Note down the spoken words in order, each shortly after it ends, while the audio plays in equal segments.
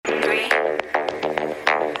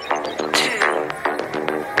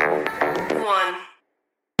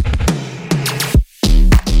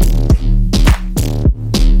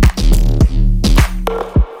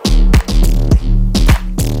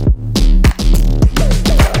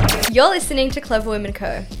You're listening to Clever Women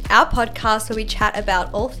Co, our podcast where we chat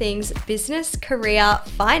about all things business, career,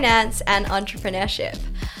 finance, and entrepreneurship.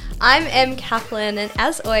 I'm Em Kaplan, and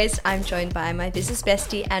as always, I'm joined by my business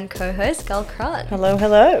bestie and co-host, Gull Cron. Hello,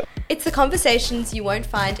 hello. It's the conversations you won't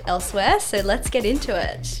find elsewhere, so let's get into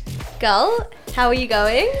it. Gull, how are you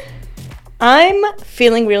going? I'm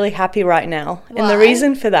feeling really happy right now. Why? And the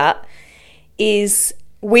reason for that is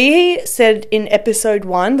we said in episode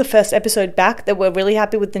 1, the first episode back, that we're really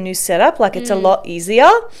happy with the new setup. Like, it's a lot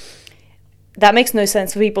easier. That makes no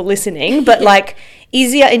sense for people listening, but like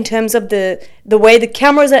easier in terms of the way the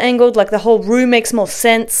cameras are angled, like the whole room makes more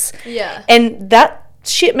sense. Yeah. And that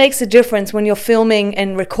shit makes a difference when you're filming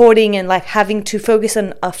and recording and like having to focus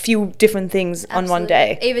on a few different things on one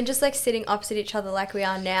day. Even just like sitting opposite each other like we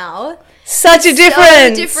are now. Such a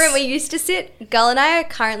difference. So different. We used to sit, Gull and I are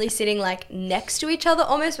currently sitting like next to each other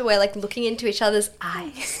almost, but we're like looking into each other's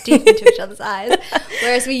eyes, deep into each other's eyes.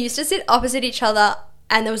 Whereas we used to sit opposite each other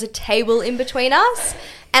and there was a table in between us.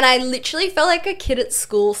 And I literally felt like a kid at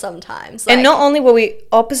school sometimes. Like, and not only were we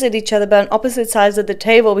opposite each other, but on opposite sides of the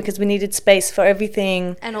table because we needed space for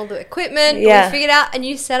everything. And all the equipment. Yeah. We figured out a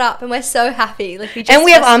new setup and we're so happy. Like we just and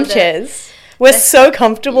we have tested it. armchairs. We're so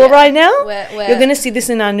comfortable right now. We're You're going to see this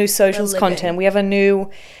in our new socials content. We have a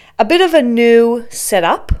bit of a new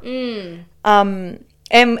setup. Do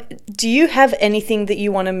you have anything that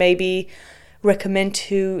you want to maybe recommend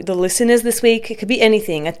to the listeners this week? It could be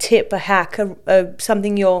anything, a tip, a hack,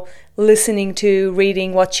 something you're listening to,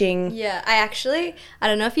 reading, watching. Yeah, I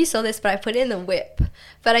don't know if you saw this, but I put it in the whip.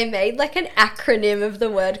 But I made like an acronym of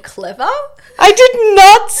the word clever. I did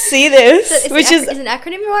not see this. So is an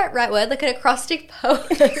acronym the right word? Like an acrostic poem.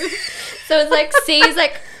 So it's like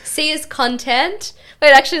C is content.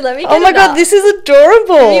 Wait, actually, let me get it up. Oh my God, this is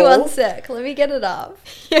adorable. Give me one sec. Let me get it up.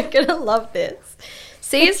 You're going to love this.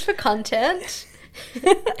 C is for content.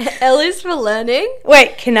 L is for learning.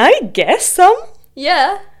 Wait, can I guess some?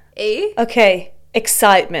 Yeah. E. Okay,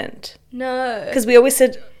 excitement. No. Because we always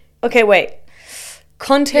said, okay, wait.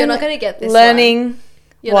 Content, you're not going to get this learning, one.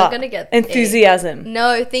 You're not going to get enthusiasm.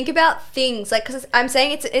 No, think about things. Like, because I'm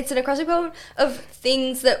saying it's an acrostic poem of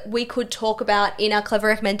things that we could talk about in our clever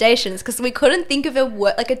recommendations because we couldn't think of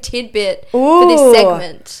a tidbit for this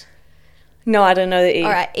segment. No, I don't know the E. All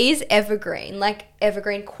right, E is evergreen, like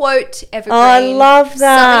evergreen quote, evergreen. Oh, I love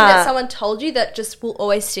that. Something that someone told you that just will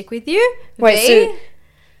always stick with you. Wait, V? so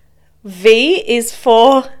V is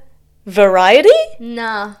for variety?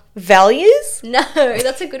 Nah. Values? No,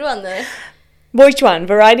 that's a good one though. Which one?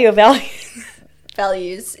 Variety or values?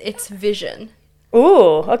 Values. It's vision.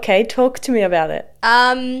 Ooh, okay. Talk to me about it.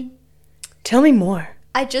 Tell me more.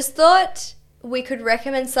 I just thought we could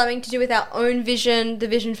recommend something to do with our own vision, the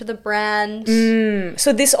vision for the brand.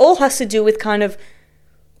 So this all has to do with kind of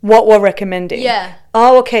what we're recommending. Yeah.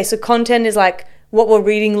 Oh, okay. So content is like what we're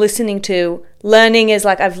reading, listening to. Learning is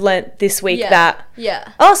like I've learnt this week that.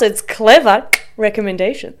 Yeah. Oh, so it's clever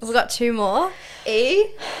recommendations. We've got 2 more.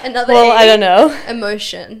 E. Another Well, E. I don't know.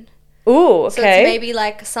 Emotion. Ooh, okay. So it's maybe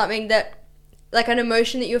like something that, like an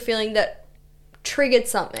emotion that you're feeling that triggered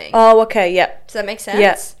something. Oh, okay. Yeah. Does that make sense?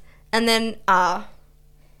 Yeah. And then R.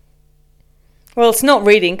 Well, it's not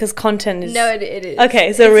reading because content is... No, it is.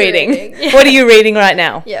 Okay, so It's reading. Yeah. What are you reading right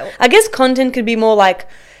now? Yeah. I guess content could be more like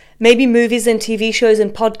maybe movies and TV shows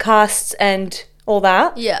and podcasts and all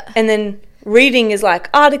that. Yeah. And then reading is like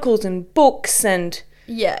articles and books and...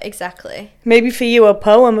 Yeah, exactly. Maybe for you a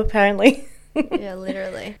poem, apparently. Yeah,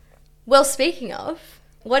 literally. Well, speaking of,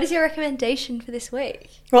 what is your recommendation for this week?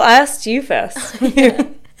 Well, I asked you first.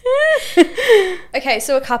 Okay,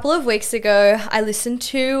 so a couple of weeks ago, I listened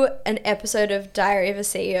to an episode of Diary of a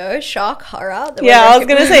CEO, shock, horror. Yeah, I was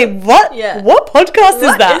going to say, what? Yeah. What podcast is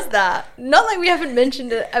What that? is that? Not like we haven't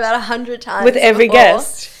mentioned it about 100 times With every before.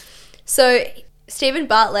 guest. So Stephen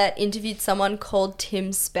Bartlett interviewed someone called Tim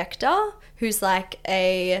Spector, who's like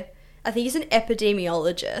I think he's an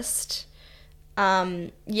epidemiologist.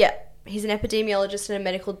 Yeah, he's an epidemiologist and a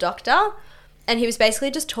medical doctor. And he was basically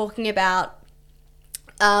just talking about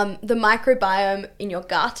the microbiome in your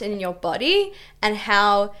gut and in your body and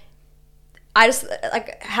how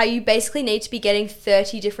how you basically need to be getting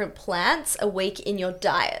 30 different plants a week in your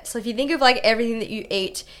diet. So if you think of like everything that you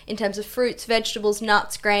eat in terms of fruits, vegetables,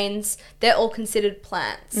 nuts, grains, they're all considered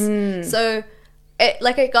plants. So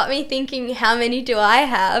it got me thinking, how many do I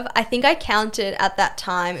have? I think I counted at that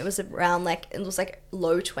time, it was around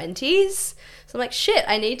low 20s. So I'm like, shit,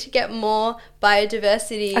 I need to get more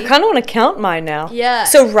biodiversity. I kind of want to count mine now. Yeah.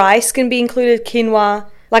 So rice can be included, quinoa.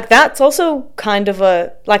 Like that's also kind of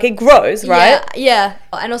it grows, right? Yeah.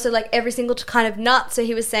 And also like every single kind of nut. So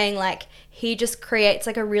he was saying like he just creates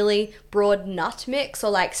like a really broad nut mix or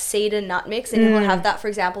like seed and nut mix, and he'll have that, for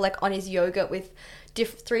example, like on his yogurt with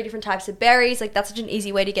 3 different types of berries. Like that's such an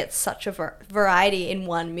easy way to get such a variety in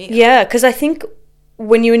one meal. Yeah, because I think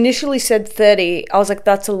when you initially said 30, I was like,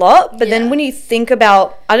 that's a lot. But then when you think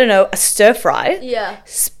about, I don't know, a stir fry,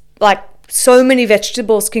 like so many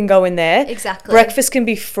vegetables can go in there. Exactly. Breakfast can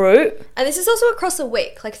be fruit. And this is also across a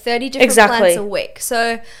week, like 30 different plants a week.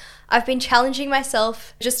 So I've been challenging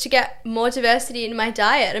myself just to get more diversity in my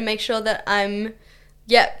diet and make sure that I'm,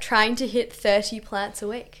 trying to hit 30 plants a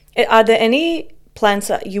week. Are there any plants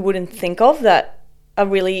that you wouldn't think of that are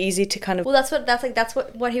really easy to kind of... Well, that's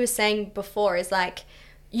what he was saying before, is like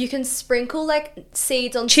you can sprinkle like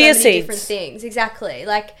seeds on chia so many seeds. Different things. Exactly.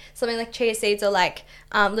 Like something like chia seeds or like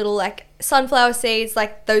little like sunflower seeds,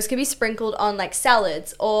 like those can be sprinkled on like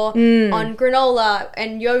salads or on granola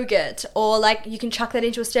and yogurt, or like you can chuck that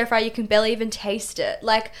into a stir fry, you can barely even taste it.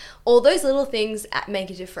 Like all those little things make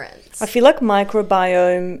a difference. I feel like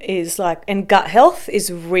microbiome is like, and gut health is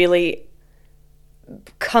really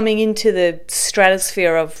coming into the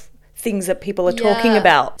stratosphere of things that people are talking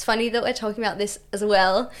about. It's funny that we're talking about this as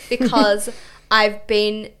well, because I've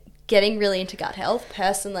been getting really into gut health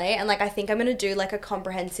personally, and like I think I'm going to do like a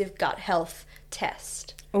comprehensive gut health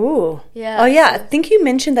test. Ooh. Yeah. Oh yeah, I think you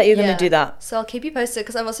mentioned that you're going to do that. So I'll keep you posted,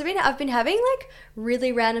 because I've been having like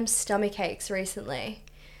really random stomach aches recently.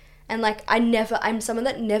 And like I'm someone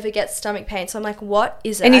that never gets stomach pain, so I'm like, what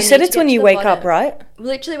is it? And you said it's when you wake up, right?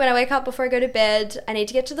 Literally when I wake up before I go to bed, I need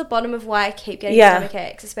to get to the bottom of why I keep getting stomach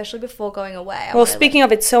aches, especially before going away. Well, speaking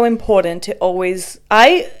of, it's so important to always,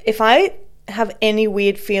 if I have any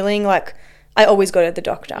weird feeling, like I always go to the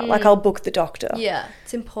doctor. Like I'll book the doctor. Yeah,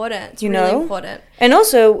 it's important. It's really important. And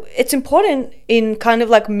also it's important in kind of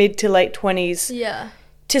like mid to late 20s. Yeah.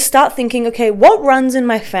 To start thinking, okay, what runs in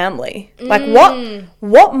my family? Like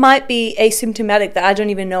what might be asymptomatic that I don't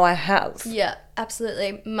even know I have? Yeah,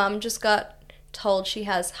 absolutely. Mum just got told she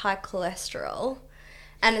has high cholesterol,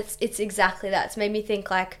 and it's exactly that. It's made me think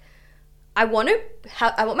like I want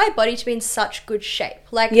my body to be in such good shape.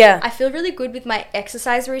 Like I feel really good with my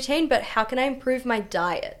exercise routine, but how can I improve my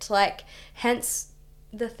diet? Like hence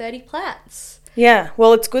the 30 plants. Yeah,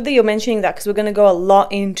 well, it's good that you're mentioning that, because we're going to go a lot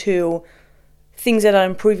into things that are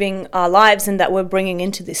improving our lives and that we're bringing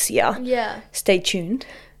into this year. Yeah. Stay tuned.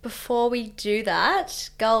 Before we do that,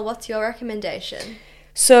 girl, what's your recommendation?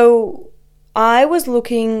 So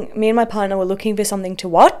me and my partner were looking for something to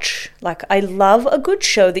watch. Like I love a good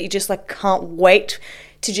show that you just like can't wait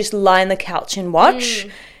to just lie on the couch and watch.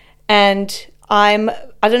 And I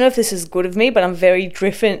don't know if this is good of me, but I'm very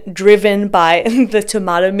driven by the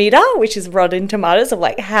tomato meter, which is Rotten Tomatoes, of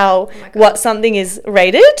like what something is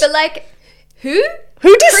rated. But like, Who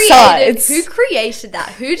decides? Who created that?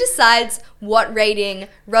 Who decides what rating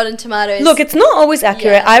Rotten Tomatoes? Look, it's not always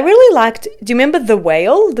accurate. I really liked... Do you remember The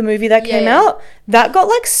Whale, the movie that came out? That got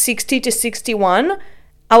like 60 to 61.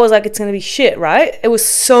 I was like, it's going to be shit, right? It was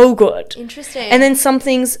so good. Interesting. And then some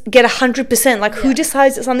things get 100%. Like, who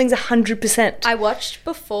decides that something's 100%? I watched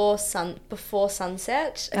Before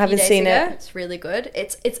Sunset I haven't seen it. It's really good.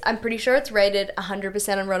 I'm pretty sure it's rated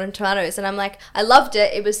 100% on Rotten Tomatoes. And I'm like, I loved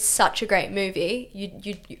it. It was such a great movie.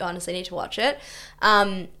 You honestly need to watch it.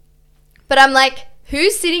 But I'm like,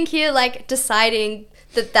 who's sitting here, like, deciding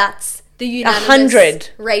that that's the unanimous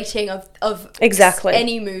 100 rating of exactly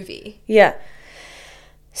any movie? Yeah.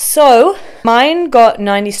 So, mine got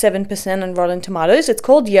 97% on Rotten Tomatoes. It's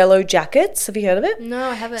called Yellow Jackets. Have you heard of it? No,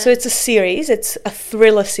 I haven't. So, it's a series. It's a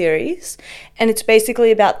thriller series. And it's basically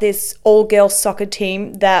about this all-girl soccer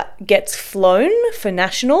team that gets flown for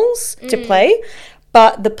nationals to play.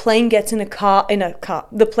 But the plane gets in a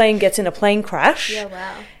plane crash. Yeah,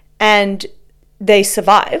 wow. And they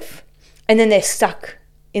survive. And then they're stuck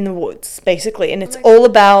in the woods, basically. And it's all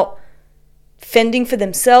about fending for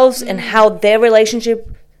themselves and how their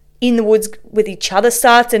relationship in the woods with each other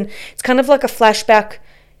starts, and it's kind of like a flashback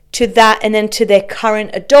to that and then to their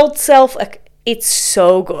current adult self. Like, it's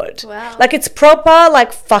so good. Wow. Like, it's proper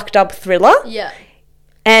like fucked up thriller. Yeah.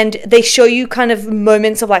 And they show you kind of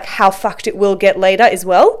moments of like how fucked it will get later as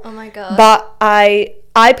well. Oh my god. But I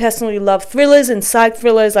personally love thrillers and psych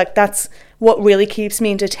thrillers. Like, that's what really keeps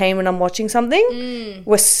me entertained when I'm watching something.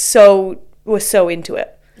 We're so into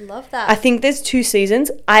it. Love that. I think there's 2 seasons.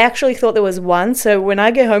 I actually thought there was 1. So when I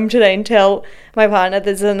get home today and tell my partner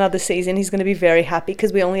there's another season, he's going to be very happy,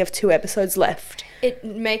 because we only have 2 episodes left. It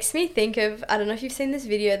makes me think of, I don't know if you've seen this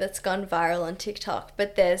video that's gone viral on TikTok,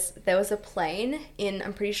 but there was a plane in,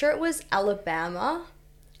 I'm pretty sure it was Alabama,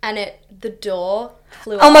 and the door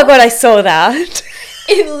flew Oh my god, I saw that.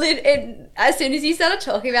 As soon as you started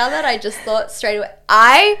talking about that, I just thought straight away,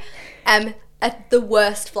 I am the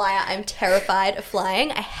worst flyer. I'm terrified of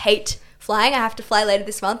flying. I hate flying. I have to fly later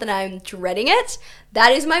this month and I'm dreading it.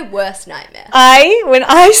 That is my worst nightmare. When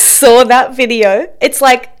I saw that video, it's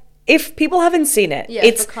like, if people haven't seen it,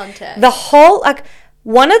 it's for context. The whole, like,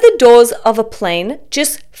 one of the doors of a plane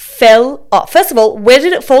just fell off. First of all, where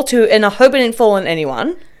did it fall to? And I hope it didn't fall on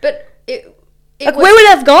anyone. But where would it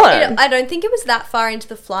have gone? I don't think it was that far into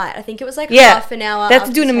the flight. I think it was like half an hour. They have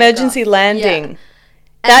to do an emergency landing. Yeah.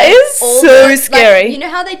 That is so scary. Like, you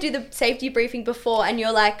know how they do the safety briefing before and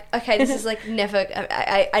you're like, okay, this is like never,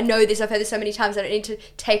 I know this, I've heard this so many times, I don't need to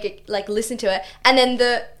take it, like listen to it. And then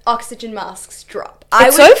the oxygen masks drop.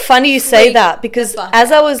 It's so funny you say that, because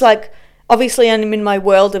as I was like, obviously I'm in my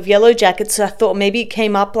world of Yellow Jackets, so I thought maybe it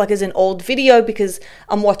came up like as an old video because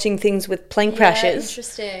I'm watching things with plane crashes.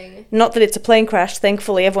 Interesting. Not that it's a plane crash,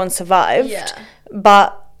 thankfully everyone survived. Yeah.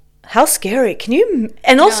 But how scary. Can you...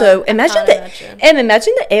 And also, imagine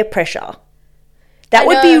the air pressure. That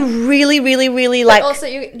would be really, really, really like... But also,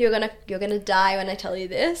 you're gonna die when I tell you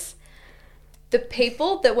this. The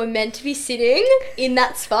people that were meant to be sitting in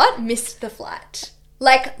that spot missed the flight.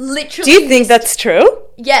 Like, literally. Do you think that's true?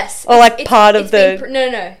 Yes. Or like part of the...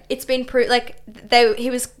 No. It's been proved. Like,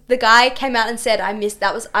 the guy came out and said, I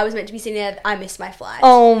was meant to be sitting there, I missed my flight.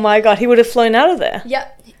 Oh my God, he would have flown out of there.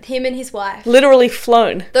 Yep. Him and his wife. Literally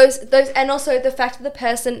flown. Those, and also the fact that the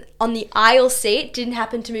person on the aisle seat didn't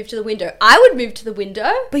happen to move to the window. I would move to the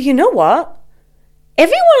window. But you know what?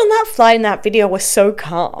 Everyone on that flight in that video was so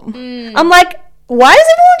calm. I'm like, why is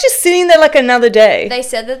everyone just sitting there like another day? They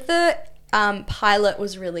said that the pilot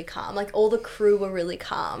was really calm. Like, all the crew were really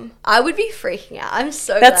calm. I would be freaking out. I'm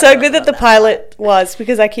so That's so good that the pilot was,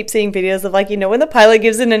 because I keep seeing videos of, like, you know, when the pilot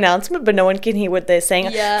gives an announcement but no one can hear what they're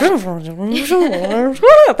saying. Yeah.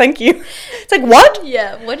 Thank you. It's like, what?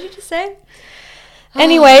 Yeah. What did you just say?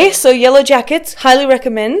 Anyway, so Yellow Jackets, highly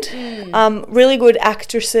recommend. Really good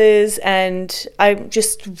actresses, and I'm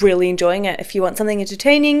just really enjoying it. If you want something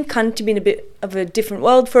entertaining, kind of be in a bit of a different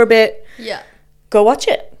world for a bit, go watch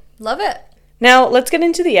it. Love it. Now, let's get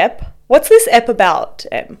into the ep. What's this ep about,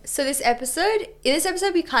 Em? So in this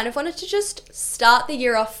episode, we kind of wanted to just start the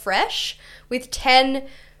year off fresh with 10,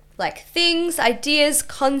 like, things, ideas,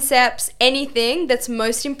 concepts, anything that's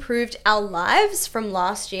most improved our lives from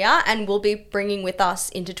last year and we'll be bringing with us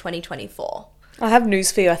into 2024. I have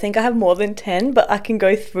news for you. I think I have more than 10, but I can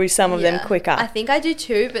go through some of them quicker. I think I do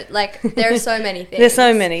too, but, like, there are so many things. There's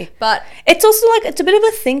so many. But it's also, like, it's a bit of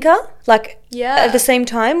a thinker. Like, at the same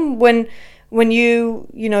time, when you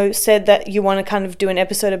know, said that you want to kind of do an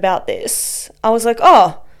episode about this, I was like,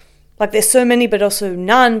 oh, like, there's so many, but also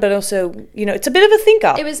none, but also, you know, it's a bit of a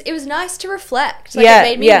thinker. It was nice to reflect. Like,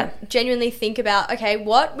 it made me genuinely think about, okay,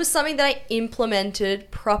 what was something that I implemented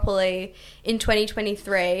properly in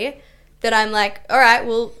 2023 that I'm like, all right,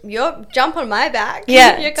 well, you're jump on my back.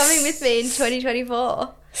 Yeah. You're coming with me in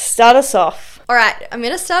 2024. Start us off. All right, I'm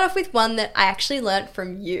going to start off with one that I actually learnt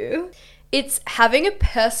from you. It's having a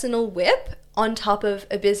personal whip on top of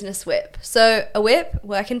a business whip. So a whip,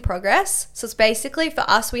 work in progress. So it's basically, for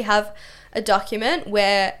us, we have a document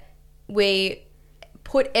where we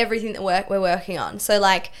put everything that we're working on. So,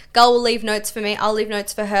 like, Gull will leave notes for me, I'll leave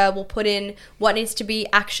notes for her, we'll put in what needs to be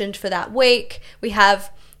actioned for that week. We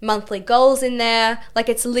have monthly goals in there. Like,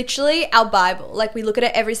 it's literally our Bible. Like, we look at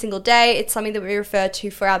it every single day. It's something that we refer to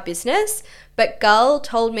for our business. But Gull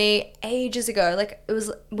told me ages ago, like,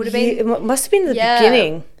 would have been... It must have been the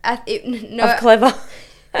beginning of Clever.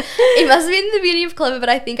 It must have been the beginning of Clever, but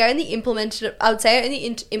I think I only implemented it, I would say I only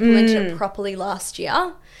implemented it properly last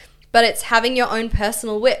year. But it's having your own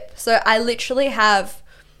personal whip. So I literally have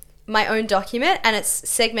my own document and it's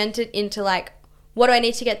segmented into, like, what do I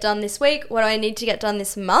need to get done this week? What do I need to get done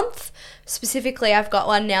this month? Specifically, I've got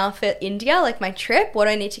one now for India, like my trip. What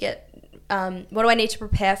do I need to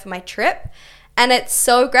prepare for my trip? And it's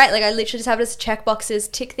so great. Like, I literally just have it as check boxes,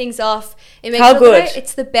 tick things off. It makes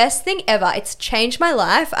it's the best thing ever. It's changed my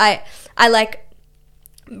life. I like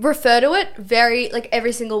refer to it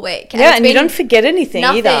every single week. And you don't forget anything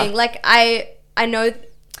either. Like, I know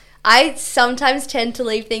I sometimes tend to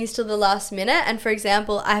leave things till the last minute. And, for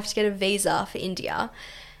example, I have to get a visa for India.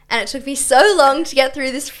 And it took me so long to get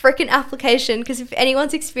through this freaking application, because if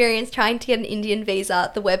anyone's experienced trying to get an Indian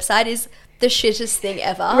visa, the website is the shittest thing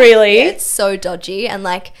ever. Really? Yeah, it's so dodgy and,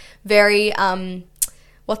 like, very,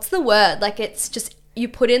 what's the word? Like, it's just, you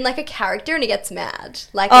put in, like, a character and it gets mad.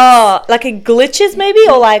 Like, like it glitches maybe,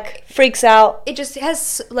 or, like, freaks out? It just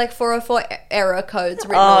has, like, 404 error codes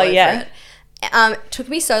written all over it. It took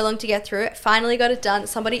me so long to get through it. Finally got it done at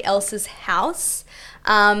somebody else's house.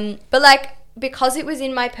 But, like, because it was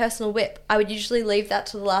in my personal whip, I would usually leave that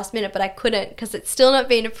to the last minute, but I couldn't because it's still not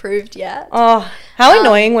been approved yet. Oh, how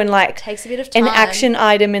annoying when like takes a bit of time. An action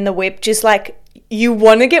item in the whip, just like you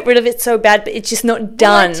want to get rid of it so bad, but it's just not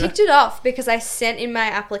done. Well, I ticked it off because I sent in my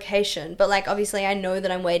application, but like obviously I know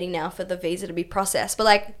that I'm waiting now for the visa to be processed. But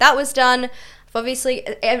like that was done. Obviously,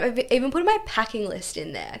 I've even put my packing list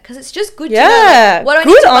in there because it's just good to know. Like, what do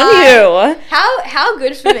I need to buy? You. How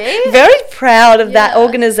good for me. Very proud of that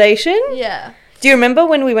organization. Yeah. Do you remember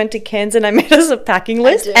when we went to Cairns and I made us a packing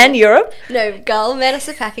list and Europe? No, Gull made us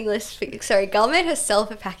a packing list. Gull made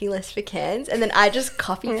herself a packing list for Cairns, and then I just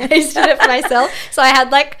copy pasted it for myself. So I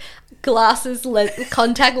had like glasses,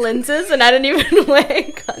 contact lenses, and I didn't even wear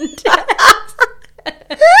contacts.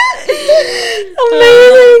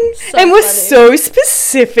 Amazing. So and we're funny. So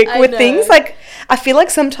specific with things. Like I feel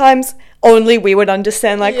like sometimes only we would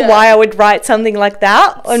understand like why I would write something like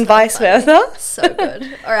that and vice versa. So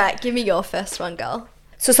good. All right, give me your first one, girl.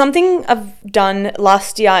 So something I've done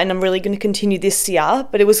last year and I'm really going to continue this year,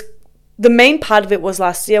 but it was the main part of it was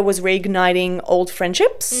last year was reigniting old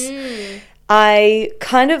friendships. I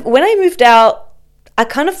kind of, when I moved out, I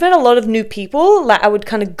kind of met a lot of new people, like I would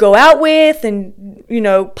kind of go out with and, you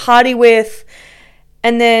know, party with.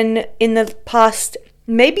 And then in the past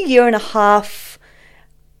maybe year and a half,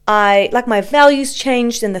 my values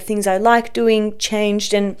changed and the things I like doing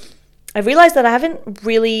changed. And I realized that I haven't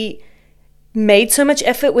really made so much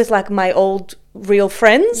effort with like my old real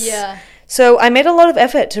friends. Yeah. So I made a lot of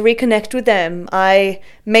effort to reconnect with them. I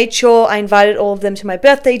made sure I invited all of them to my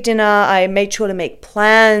birthday dinner. I made sure to make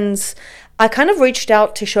plans. I kind of reached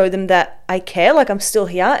out to show them that I care, like I'm still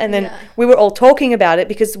here. And then we were all talking about it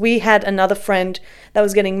because we had another friend that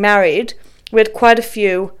was getting married. We had quite a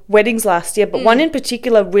few weddings last year, but one in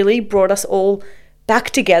particular really brought us all back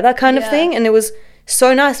together kind of thing. And it was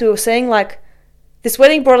so nice. We were saying like, this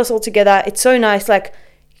wedding brought us all together. It's so nice. Like,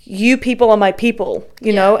 you people are my people,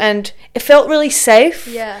 you know, and it felt really safe.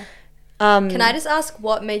 Yeah. Can I just ask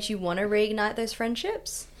what made you want to reignite those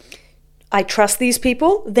friendships? I trust these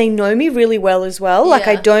people. They know me really well as well. Like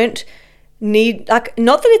I don't need, like,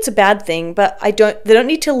 not that it's a bad thing, but they don't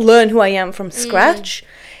need to learn who I am from scratch.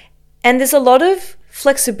 And there's a lot of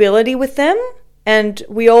flexibility with them and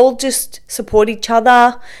we all just support each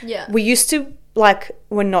other. Yeah. We used to, like,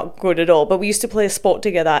 we're not good at all, but we used to play a sport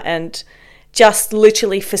together and just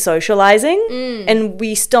literally for socializing and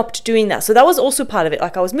we stopped doing that. So that was also part of it.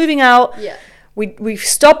 Like I was moving out. Yeah. We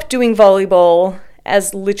stopped doing volleyball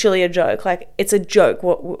as literally a joke. Like it's a joke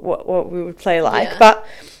what we would play like. Yeah. But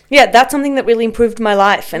yeah, that's something that really improved my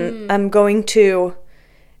life and I'm going to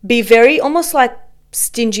be very almost like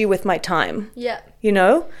stingy with my time. Yeah. You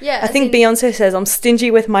know? Yeah. I think Beyonce says I'm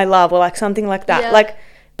stingy with my love or like something like that. Yeah. Like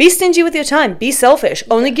be stingy with your time. Be selfish.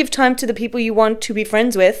 Yeah. Only give time to the people you want to be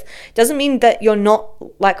friends with. Doesn't mean that you're not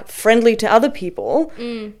like friendly to other people,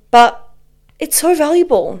 but it's so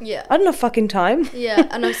valuable. Yeah. I don't know fucking time. Yeah.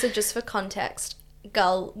 And also just for context,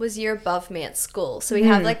 Gull was year above me at school. So we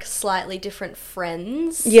have like slightly different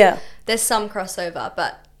friends. Yeah. There's some crossover,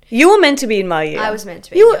 but you were meant to be in my year. I was meant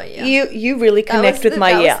to be in your year. You really connect with my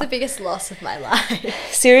year. That was the biggest loss of my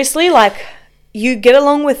life. Seriously, like you get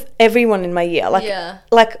along with everyone in my year. Like,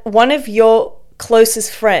 like one of your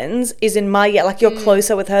closest friends is in my year. Like you're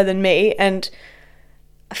closer with her than me, and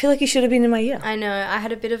I feel like you should have been in my year. I know. I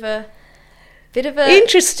had a bit of a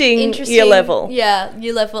interesting year level. Yeah,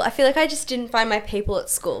 year level. I feel like I just didn't find my people at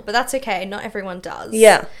school, but that's okay. Not everyone does.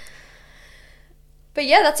 Yeah. But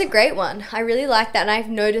yeah, that's a great one. I really like that, and I've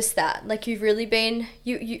noticed that. Like you've really been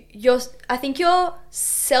you're I think you're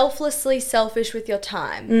selflessly selfish with your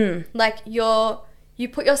time. Like you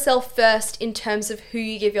put yourself first in terms of who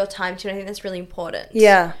you give your time to, and I think that's really important.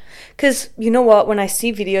 Yeah. Cuz you know what, when I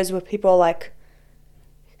see videos where people are like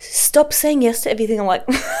stop saying yes to everything, I'm like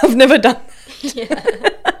I've never done that. Yeah.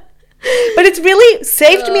 But it's really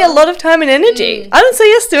saved me a lot of time and energy. I don't say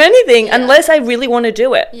yes to anything unless I really want to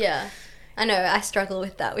do it. Yeah. I know, I struggle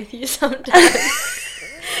with that with you sometimes.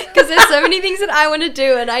 Because there's so many things that I want to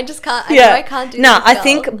do and I just can't, I know I can't do that. No, I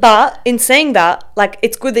think, but in saying that, like,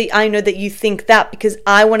 it's good that I know that you think that because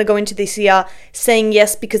I want to go into this year saying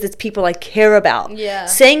yes because it's people I care about. Yeah.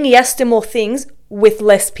 Saying yes to more things with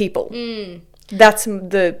less people. That's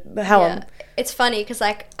how I'm... It's funny because,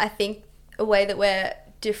 like, I think a way that we're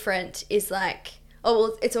different is, like,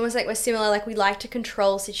 it's almost like we're similar. Like, we like to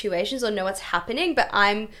control situations or know what's happening, but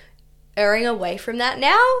I'm erring away from that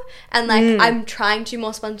now, and like I'm trying to do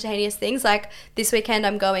more spontaneous things. Like this weekend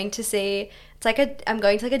I'm going to see I'm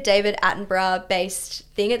going to like a David Attenborough based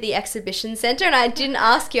thing at the exhibition center, and I didn't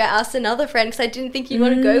ask you, I asked another friend because I didn't think you'd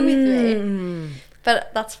want to go with me.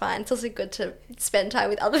 But that's fine. It's also good to spend time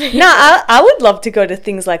with other people. No, I would love to go to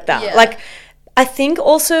things like that. Yeah. Like, I think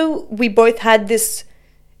also we both had this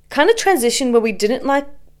kind of transition where we didn't like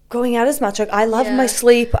going out as much. Like, I love my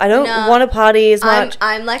sleep. I don't want to party as much.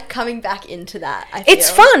 I'm like coming back into that. I feel. It's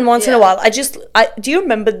fun once in a while. Do you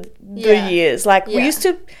remember the years? Like, we used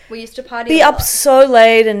to party be up so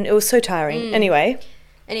late and it was so tiring.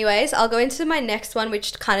 Anyways, I'll go into my next one,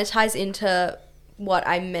 which kind of ties into what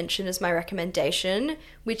I mentioned as my recommendation,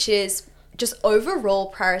 which is just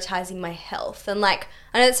overall prioritizing my health. And like,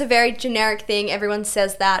 I know it's a very generic thing. Everyone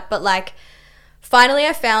says that, but like, finally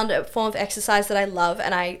I found a form of exercise that I love,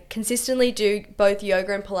 and I consistently do both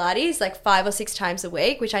yoga and Pilates like 5 or 6 times a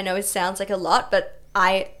week, which I know it sounds like a lot, but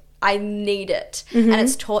I need it. And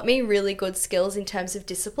it's taught me really good skills in terms of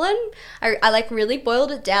discipline. I like really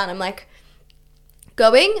boiled it down. I'm like,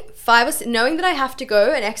 knowing that I have to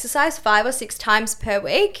go and exercise 5 or 6 times per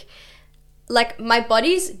week, like my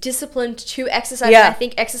body's disciplined to exercise. And I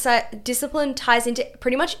think discipline ties into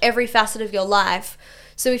pretty much every facet of your life.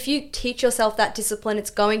 So if you teach yourself that discipline, it's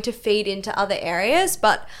going to feed into other areas.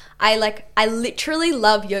 But I literally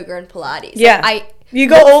love yoga and Pilates. Yeah. Like, you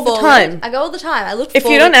go all the time. I go all the time. I look if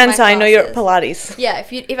forward you don't to answer, my I know you're at classes. Pilates. Yeah,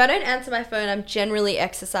 if I don't answer my phone, I'm generally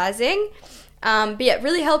exercising. But yeah, it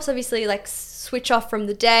really helps obviously like switch off from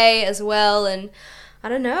the day as well. And I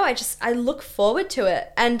don't know, I look forward to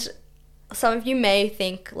it. And some of you may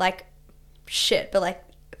think like, shit, but like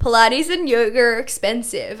Pilates and yoga are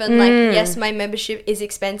expensive. And like, yes, my membership is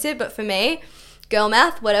expensive, but for me, girl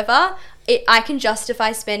math, whatever, I can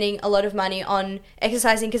justify spending a lot of money on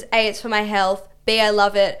exercising because A, it's for my health, B, I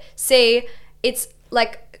love it, C, it's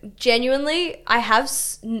like genuinely, I have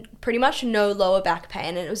pretty much no lower back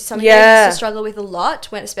pain, and it was something I used to struggle with a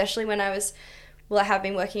lot, especially when I have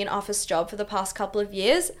been working an office job for the past couple of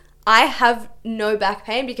years. I have no back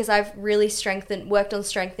pain because I've really worked on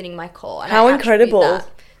strengthening my core. And how I incredible! That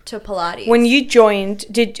to Pilates. When you joined,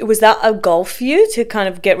 was that a goal for you to kind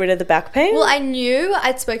of get rid of the back pain? Well,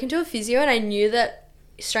 I'd spoken to a physio, and I knew that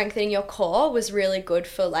strengthening your core was really good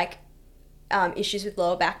for like issues with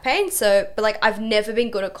lower back pain. So, but like I've never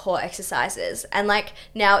been good at core exercises, and like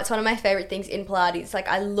now it's one of my favorite things in Pilates. Like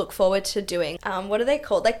I look forward to doing what are they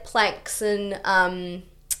called? Like planks and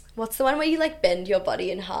what's the one where you like bend your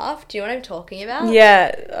body in half? Do you know what I'm talking about?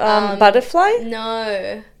 Yeah, butterfly?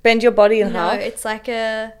 No. Bend your body in half? No, it's like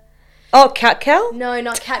a... Oh, cat-cow? No,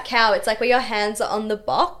 not cat-cow. It's like where your hands are on the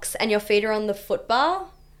box and your feet are on the foot bar.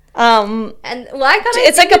 And why can't I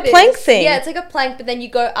it's like a plank thing. Yeah, it's like a plank, but then you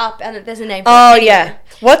go up and there's a name for it. Oh, anyway. yeah.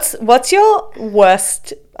 What's your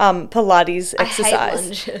worst Pilates exercise? I hate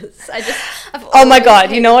lunges. Oh my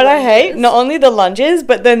God, you know what lunges. I hate? Not only the lunges,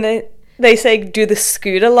 but then they say do the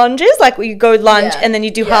scooter lunges, like where you go lunge and then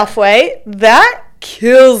you do halfway. That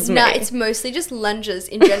kills me. No, it's mostly just lunges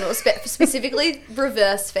in general, specifically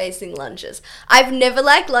reverse-facing lunges. I've never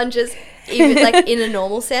liked lunges, even like in a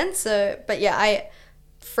normal sense. So, but yeah, I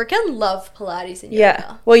freaking love Pilates and yoga.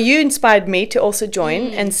 Yeah. Well, you inspired me to also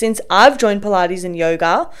join, and since I've joined Pilates and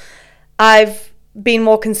yoga, I've been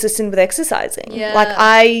more consistent with exercising. Yeah.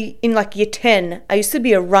 Like in like year 10, I used to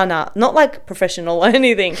be a runner, not like professional or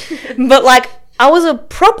anything, but like I was a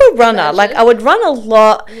proper runner. Imagine. Like I would run a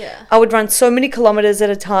lot. Yeah. I would run so many kilometers at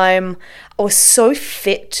a time. I was so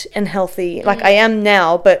fit and healthy, like I am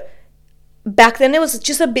now, but back then it was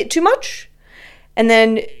just a bit too much. And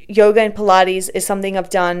then yoga and Pilates is something I've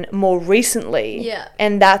done more recently. Yeah.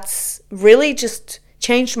 And that's really just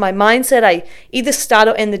changed my mindset. I either start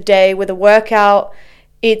or end the day with a workout.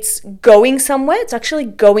 It's going somewhere. It's actually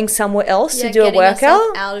going somewhere else to do a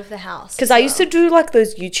workout. Out of the house. Because I used to do like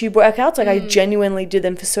those YouTube workouts. Like I genuinely did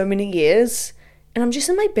them for so many years. And I'm just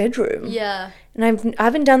in my bedroom. Yeah. And I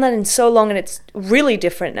haven't done that in so long, and it's really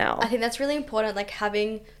different now. I think that's really important, like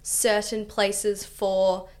having certain places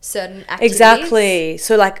for certain activities. Exactly.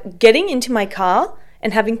 So like getting into my car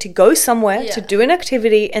and having to go somewhere to do an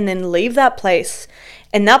activity and then leave that place.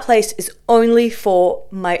 And that place is only for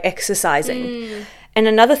my exercising. And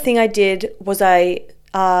another thing I did was I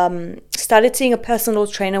started seeing a personal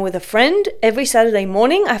trainer with a friend every Saturday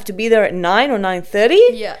morning. I have to be there at 9 or 9:30.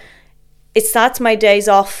 Yeah. It starts my days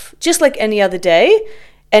off just like any other day.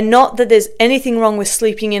 And not that there's anything wrong with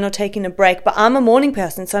sleeping in or taking a break, but I'm a morning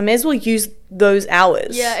person, so I may as well use those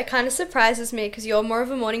hours. Yeah, it kind of surprises me because you're more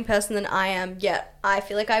of a morning person than I am, yet I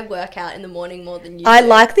feel like I work out in the morning more than you do. I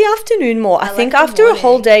like the afternoon more. I think like after a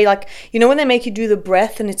whole day, like, you know when they make you do the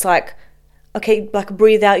breath and it's like, okay, like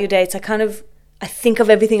breathe out your day. It's like I think of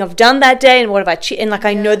everything I've done that day and what have I and like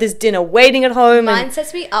I know there's dinner waiting at home. Mine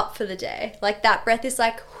sets me up for the day. Like that breath is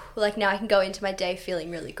like now I can go into my day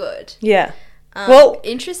feeling really good. Yeah. Well,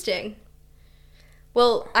 interesting.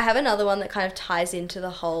 Well, I have another one that kind of ties into the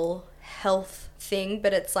whole health thing,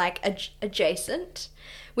 but it's like adjacent,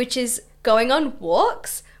 which is going on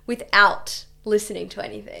walks without listening to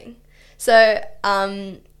anything. So,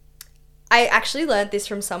 I actually learned this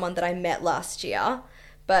from someone that I met last year,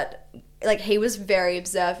 but like he was very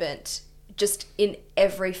observant just in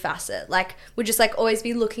every facet. Like would just like always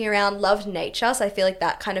be looking around, loved nature. So I feel like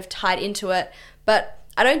that kind of tied into it. But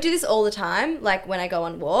I don't do this all the time, like when I go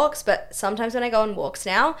on walks, but sometimes when I go on walks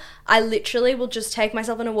now, I literally will just take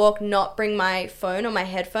myself on a walk, not bring my phone or my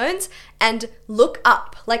headphones, and look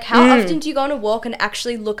up. Like how often do you go on a walk and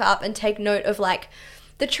actually look up and take note of like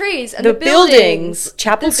the trees and the buildings.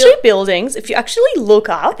 Chapel Street buildings, if you actually look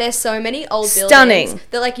up. There's so many old stunning buildings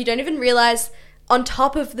that like you don't even realize on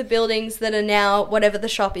top of the buildings that are now whatever the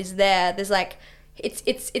shop is there's like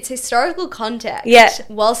it's historical context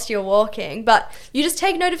whilst you're walking, but you just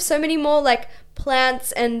take note of so many more like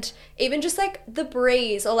plants and even just like the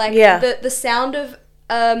breeze or like the sound of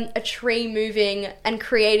a tree moving and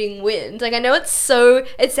creating wind. Like I know it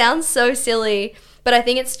sounds so silly, but I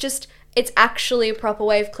think it's actually a proper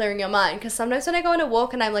way of clearing your mind, because sometimes when I go on a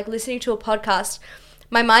walk and I'm like listening to a podcast,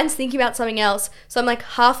 my mind's thinking about something else, so I'm like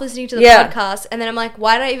half listening to the podcast, and then I'm like,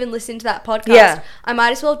 why did I even listen to that podcast? I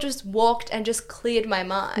might as well have just walked and just cleared my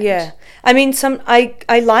mind. I mean,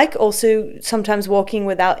 I like also sometimes walking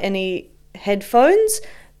without any headphones,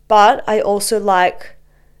 but I also like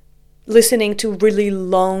listening to really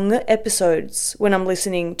long episodes when I'm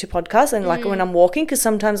listening to podcasts and like when I'm walking, because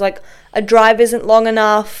sometimes like a drive isn't long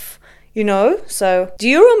enough, you know. So do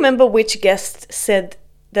you remember which guest said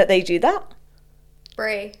that they do that?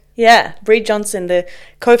 Brie. Yeah, Brie Johnson, the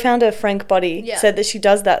co-founder of Frank Body, said that she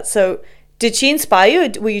does that. So did she inspire you,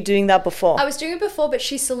 or were you doing that before? I was doing it before, but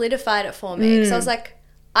she solidified it for me, because I was like,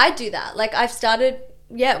 I do that. Like I've started,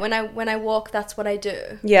 when I walk, that's what I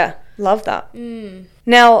do. Yeah, love that.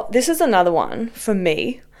 Now, this is another one for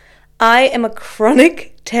me. I am a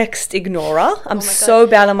chronic text ignorer. I'm so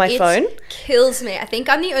bad on my phone. It kills me. I think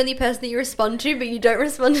I'm the only person that you respond to, but you don't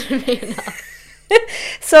respond to me enough.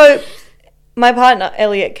 So my partner,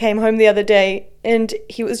 Elliot, came home the other day and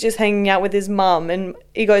he was just hanging out with his mum, and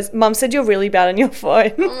he goes, "Mum said you're really bad on your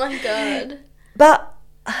phone." Oh my God. But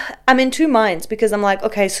I'm in two minds, because I'm like,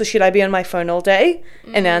 okay, so should I be on my phone all day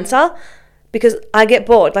and answer? Because I get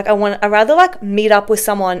bored. Like I'd rather like meet up with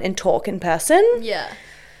someone and talk in person. Yeah.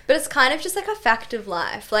 But it's kind of just like a fact of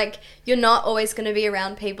life. Like you're not always going to be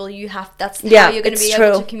around people. That's how you're going to be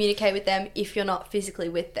able to communicate with them if you're not physically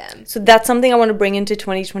with them. So that's something I want to bring into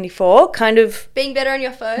 2024. Kind of being better on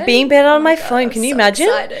your phone. Being better on my phone. Can you imagine?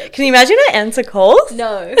 Excited. Can you imagine I answer calls?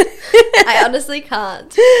 No, I honestly can't.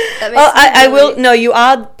 That makes I will. No, you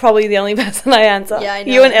are probably the only person I answer. Yeah, I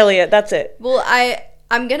know. You and Elliot. That's it. Well,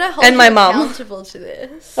 I'm going to hold you accountable to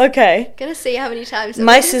this. Okay. Going to see how many times I'm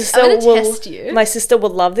going to test you. My sister will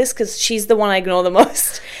love this, because she's the one I ignore the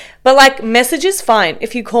most. But like messages, fine.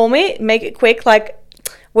 If you call me, make it quick. Like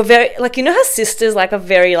we're very, like, you know how sisters like are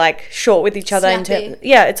very like short with each other.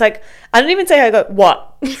 Yeah, it's like, I don't even say how I go,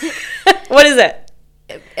 what? What is it?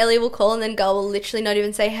 Ellie will call and then Gull will literally not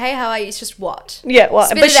even say, "Hey, how are you?" It's just what? Yeah, what?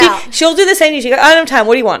 Spit but it out. She'll do the same thing. She goes, "I don't have time.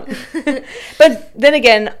 What do you want?" But then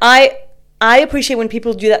again, I appreciate when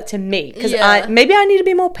people do that to me, because maybe I need to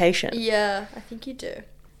be more patient. Yeah, I think you do.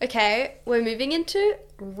 Okay, we're moving into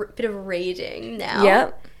a bit of reading now.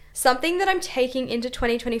 Yeah. Something that I'm taking into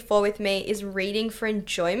 2024 with me is reading for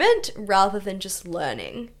enjoyment rather than just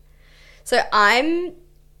learning. So I'm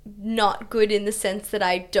not good in the sense that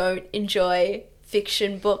I don't enjoy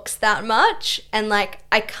fiction books that much, and like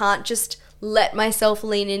I can't just let myself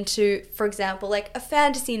lean into, for example, like a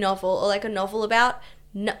fantasy novel or like a novel about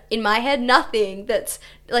in my head nothing that's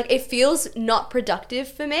like, it feels not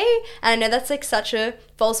productive for me. And I know that's like such a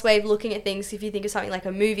false way of looking at things. If you think of something like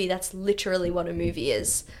a movie, that's literally what a movie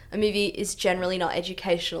is. A movie is generally not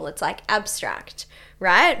educational, it's like abstract,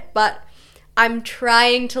 right? But I'm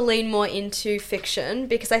trying to lean more into fiction,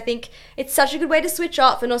 because I think it's such a good way to switch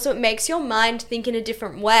off, and also it makes your mind think in a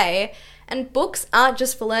different way. And books aren't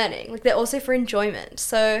just for learning, like they're also for enjoyment.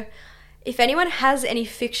 So if anyone has any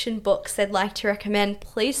fiction books they'd like to recommend,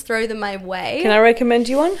 please throw them my way. Can I recommend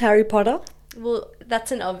you one? Harry Potter? Well,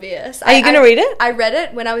 that's an obvious. Are you going to read it? I read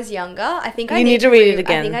it when I was younger. I think I need to read it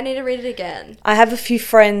again. I think I need to read it again. I have a few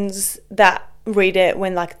friends that read it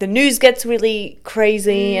when like the news gets really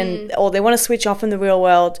crazy or they want to switch off in the real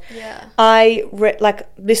world. Yeah. I like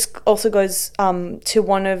this also goes to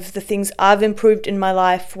one of the things I've improved in my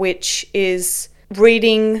life, which is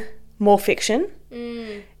reading more fiction.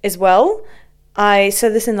 As well. I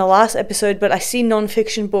said this in the last episode, but I see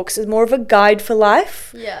non-fiction books as more of a guide for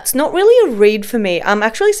life. Yeah. It's not really a read for me. I'm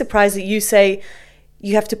actually surprised that you say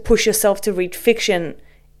you have to push yourself to read fiction,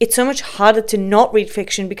 it's so much harder to not read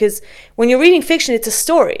fiction, because when you're reading fiction, it's a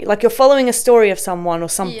story. Like, you're following a story of someone or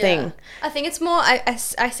something. Yeah. I think it's more, I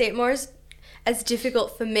see it more as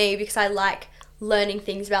difficult for me because I like learning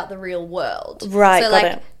things about the real world. Right, so got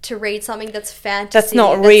like it. to read something that's fantasy, That's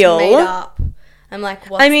not real. made up, I'm like,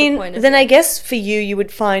 what's the point of then it? I guess for you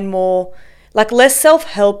would find more, like, less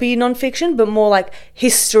self-helpy nonfiction, but more like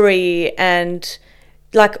history and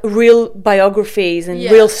like real biographies and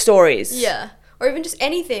real stories. Yeah. Or even just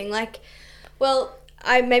anything. Like, well,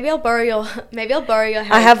 maybe I'll borrow your Harry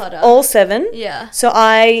Potter. I have all 7. Yeah. So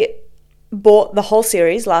I bought the whole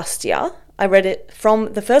series last year. I read it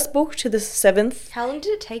from the first book to the 7th. How long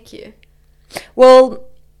did it take you? Well,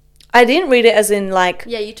 I didn't read it as in like...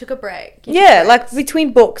 Yeah, you took a break. Like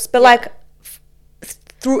between books. But like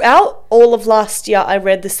throughout all of last year, I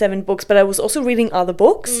read the 7 books, but I was also reading other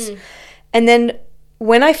books. And then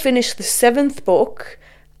when I finished the 7th book,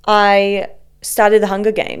 I started The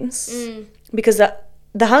Hunger Games. Because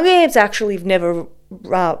the Hunger Games actually I've never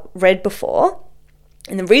read before.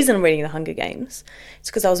 And the reason I'm reading The Hunger Games is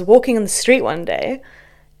because I was walking on the street one day,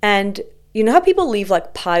 and you know how people leave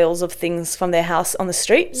like piles of things from their house on the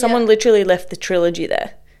street? Someone literally left the trilogy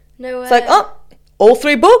there. No way. It's like, oh, all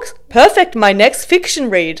 3 books? Perfect. My next fiction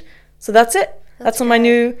read. So that's it. That's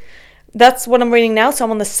what I'm reading now. So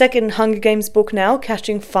I'm on the 2nd Hunger Games book now,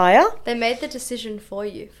 Catching Fire. They made the decision for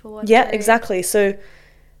you for what Yeah, exactly. So,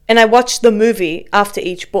 and I watched the movie after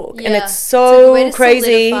each book, and it's It's so a good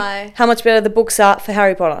crazy solidify. how much better the books are for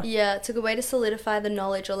Harry Potter. Yeah, it's a good way to solidify the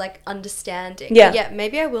knowledge or like understanding. Yeah. But yeah,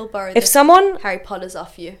 maybe I will borrow If someone Harry Potter's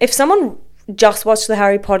off you. If someone just watched the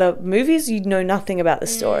Harry Potter movies, you'd know nothing about the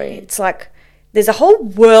story. It's like there's a whole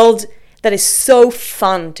world that is so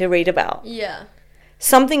fun to read about. Yeah.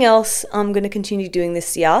 Something else I'm going to continue doing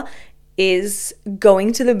this year is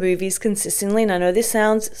going to the movies consistently. And I know this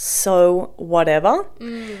sounds so whatever,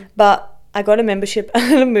 but I got a membership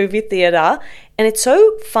at a movie theater, and it's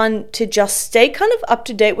so fun to just stay kind of up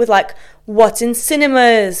to date with like what's in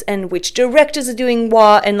cinemas and which directors are doing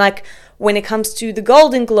what, and like when it comes to the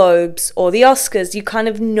Golden Globes or the Oscars, you kind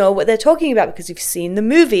of know what they're talking about because you've seen the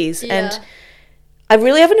movies. Yeah. And I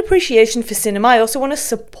really have an appreciation for cinema. I also want to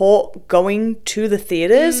support going to the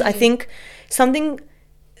theaters. I think something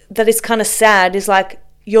that is kind of sad is like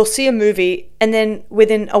you'll see a movie and then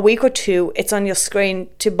within a week or 2 it's on your screen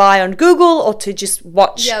to buy on Google or to just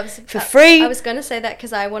watch for free. I was going to say that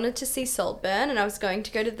because I wanted to see Saltburn and I was going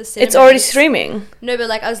to go to the cinema. It's already streaming. No, but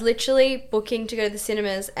like I was literally booking to go to the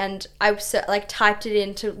cinemas, and I like typed it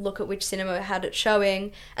in to look at which cinema had it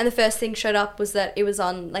showing, and the first thing showed up was that it was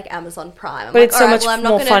on like Amazon Prime. I'm but like, it's so much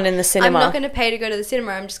more fun in the cinema. I'm not going to pay to go to the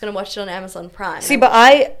cinema. I'm just going to watch it on Amazon Prime. See, but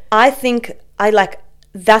I think I like...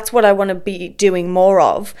 That's what I want to be doing more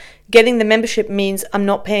of. Getting the membership means I'm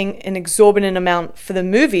not paying an exorbitant amount for the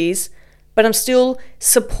movies, but I'm still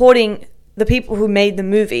supporting the people who made the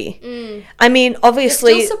movie. I mean,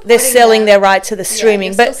 obviously they're selling their right to the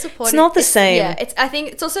streaming, but it's not the same. Yeah, I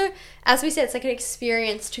think it's also, as we said, it's like an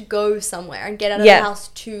experience to go somewhere and get out of the house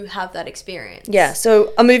to have that experience. Yeah,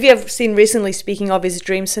 so a movie I've seen recently, speaking of, is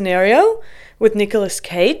Dream Scenario with Nicolas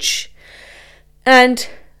Cage. And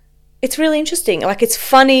it's really interesting. Like, it's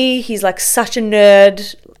funny. He's like such a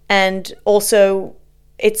nerd, and also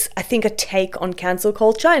it's, I think, a take on cancel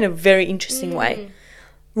culture in a very interesting way.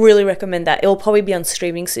 Really recommend that. It'll probably be on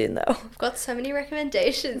streaming soon, though. I've got so many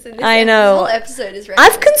recommendations in this. I know. This whole episode is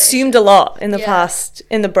recommendations. I've consumed a lot in the past,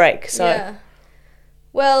 in the break. So yeah.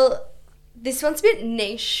 Well, this one's a bit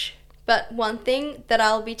niche, but one thing that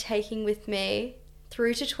I'll be taking with me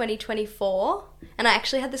through to 2024, and I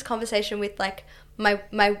actually had this conversation with like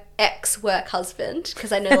my ex-work husband,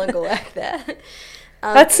 because I no longer work there.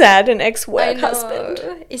 That's sad, an ex-work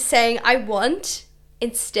husband. Is saying I want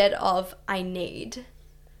instead of I need.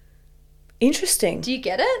 Interesting. Do you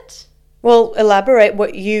get it? Well, elaborate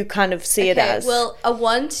what you kind of see it as. Well, a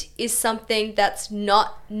want is something that's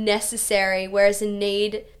not necessary, whereas a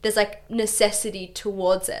need, there's like necessity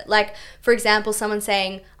towards it. Like, for example, someone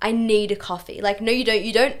saying, I need a coffee. Like, no, you don't.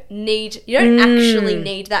 You don't actually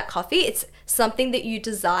need that coffee. It's something that you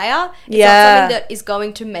desire. It's not something that is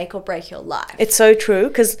going to make or break your life. It's so true,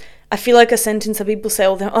 because I feel like a sentence that people say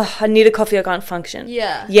all the time, oh, I need a coffee, I can't function.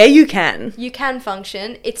 Yeah. Yeah, you can. You can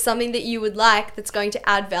function. It's something that you would like that's going to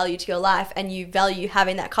add value to your life, and you value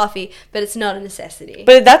having that coffee, but it's not a necessity.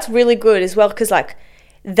 But that's really good as well, because like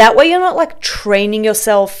that way you're not like training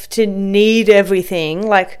yourself to need everything.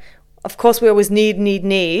 Like, of course we always need.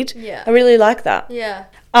 Yeah. I really like that. Yeah.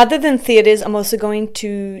 Other than theatres, I'm also going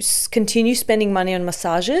to continue spending money on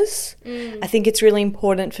massages. I think it's really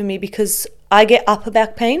important for me because I get upper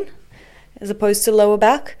back pain. as opposed to lower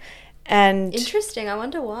back. And interesting. I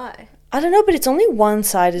wonder why. I don't know, but it's only one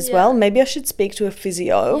side as well. Maybe I should speak to a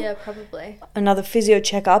physio. Yeah, probably. Another physio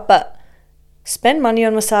checkup, but spend money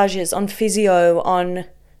on massages, on physio, on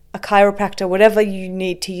a chiropractor, whatever you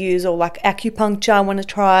need to use, or like acupuncture I want to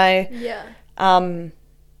try. Yeah.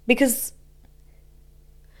 Because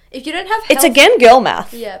if you don't have health, it's again girl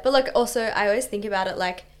math. Yeah, but like also I always think about it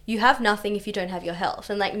like you have nothing if you don't have your health.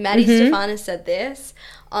 And like Maddie Stefana said this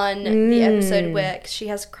on the episode where she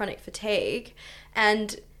has chronic fatigue,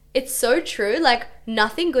 and it's so true. Like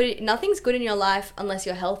nothing's good in your life unless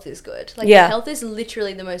your health is good. Like your health is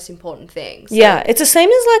literally the most important thing. So, yeah, it's the same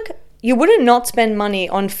as like you wouldn't not spend money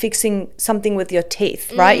on fixing something with your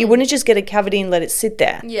teeth, right? You wouldn't just get a cavity and let it sit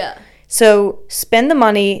there. Yeah. So spend the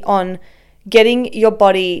money on getting your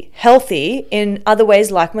body healthy in other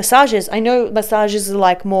ways like massages. I know massages are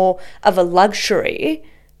like more of a luxury,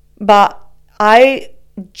 but I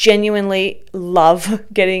genuinely love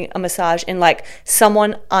getting a massage and like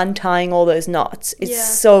someone untying all those knots.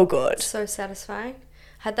 It's so good. So satisfying.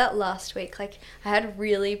 I had that last week. Like I had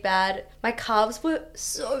really bad, my calves were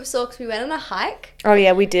so sore because we went on a hike. Oh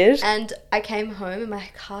yeah, we did. And I came home and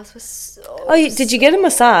my calves were so did you get a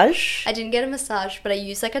massage? I didn't get a massage, but I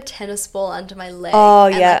used like a tennis ball under my leg. Oh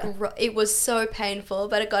and yeah. Like, it was so painful,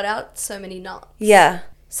 but it got out so many knots. Yeah.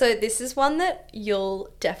 So this is one that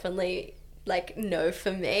you'll definitely like know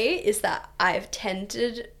for me, is that I've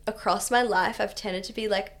tended across my life, I've tended to be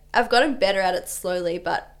like, I've gotten better at it slowly,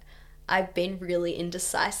 but I've been really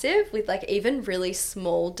indecisive with like even really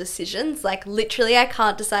small decisions. Like literally I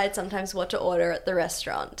can't decide sometimes what to order at the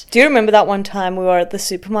restaurant. Do you remember that one time we were at the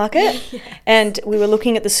supermarket and we were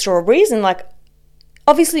looking at the strawberries and like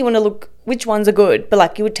obviously you want to look which ones are good, but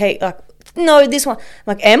like you would take like, no, this one. I'm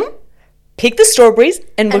like, Em, pick the strawberries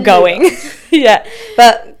and we're going. Yeah,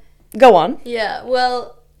 but go on. Yeah,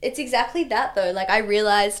 well, it's exactly that though. Like I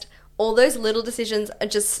realized all those little decisions are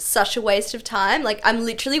just such a waste of time. Like I'm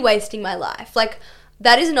literally wasting my life. Like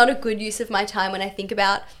that is not a good use of my time when I think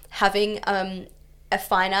about having a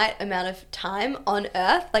finite amount of time on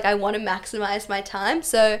earth. Like I want to maximize my time.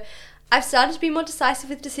 So I've started to be more decisive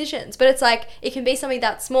with decisions. But it's like it can be something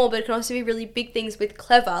that small, but it can also be really big things with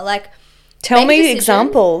clever. Like tell me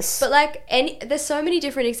examples. But like there's so many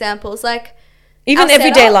different examples. Like even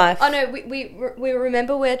everyday life. Oh no, we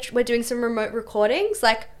remember we're doing some remote recordings.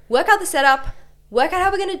 Like work out the setup, work out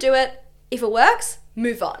how we're going to do it. If it works,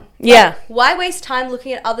 move on. Yeah. Like, why waste time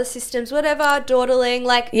looking at other systems, whatever, dawdling,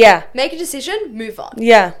 like, make a decision, move on.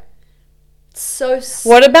 Yeah. So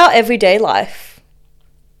what about everyday life?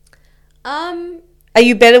 Are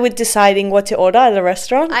you better with deciding what to order at a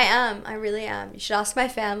restaurant? I am. I really am. You should ask my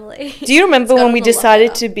family. Do you remember when we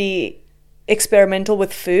decided to be experimental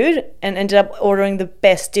with food and ended up ordering the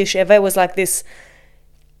best dish ever? It was like this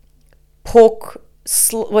pork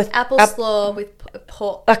with apple slaw with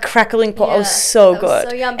pork, a crackling pork. It was so good.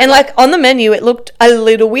 So yum. And like on the menu it looked a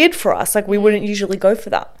little weird for us, like we wouldn't usually go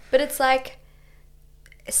for that, but it's like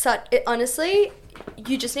honestly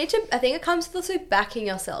you just need to, I think it comes with also backing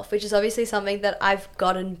yourself, which is obviously something that I've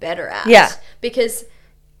gotten better at, because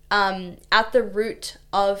at the root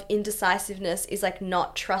of indecisiveness is like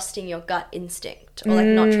not trusting your gut instinct, or like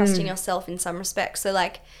not trusting yourself in some respects. So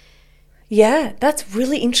like yeah, that's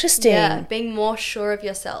really interesting. Yeah, being more sure of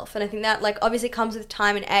yourself. And I think that like obviously comes with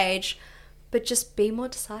time and age, but just be more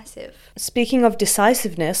decisive. Speaking of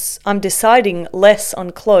decisiveness, I'm deciding less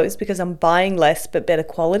on clothes because I'm buying less but better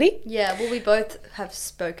quality. Yeah, well, we both have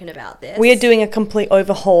spoken about this. We are doing a complete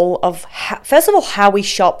overhaul of, first of all, how we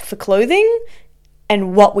shop for clothing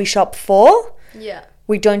and what we shop for. Yeah.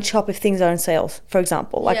 We don't shop if things are on sales, for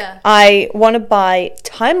example. Like I want to buy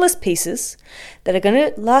timeless pieces that are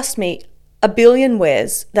going to last me a billion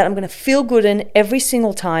wears, that I'm going to feel good in every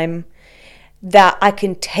single time, that I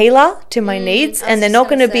can tailor to my needs, and they're not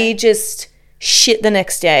going to be just shit the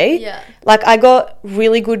next day. Yeah. Like I got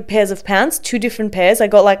really good pairs of pants, 2 different pairs. I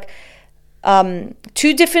got like 2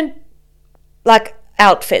 different like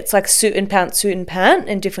outfits, like suit and pant,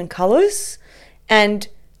 in different colors. And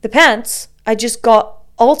the pants I just got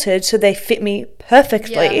altered so they fit me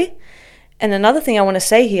perfectly. Yeah. And another thing I want to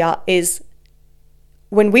say here is,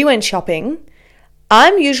 when we went shopping,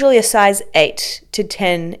 I'm usually a size 8 to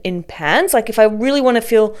 10 in pants. Like if I really want to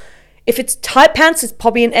feel, if it's tight pants, it's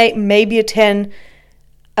probably an 8, maybe a 10.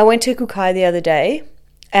 I went to Kukai the other day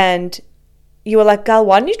and you were like, Gal,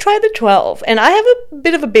 why don't you try the 12? And I have a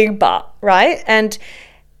bit of a big butt, right? And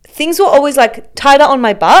things were always like tighter on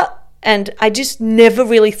my butt and I just never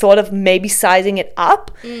really thought of maybe sizing it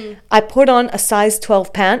up. I put on a size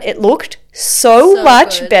 12 pant. It looked so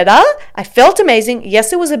much better. I felt amazing.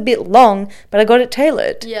 Yes, it was a bit long, but I got it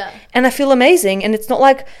tailored. Yeah. And I feel amazing. And it's not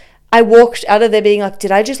like I walked out of there being like,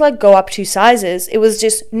 did I just like go up 2 sizes? It was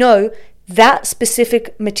just, no, that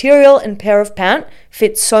specific material and pair of pant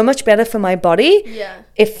fits so much better for my body. Yeah.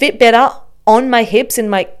 It fit better on my hips and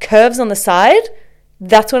my curves on the side.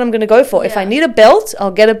 That's what I'm going to go for. If I need a belt, I'll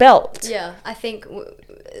get a belt. Yeah, I think,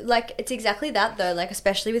 like, it's exactly that, though, like,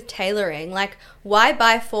 especially with tailoring. Like, why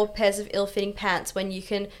buy 4 pairs of ill-fitting pants when you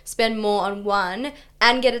can spend more on one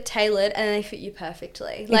and get it tailored and they fit you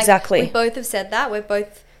perfectly? Like, exactly. We both have said that. We're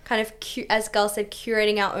both kind of, as Gal said,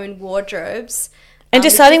 curating our own wardrobes. And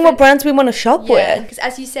deciding what brands we want to shop with. Because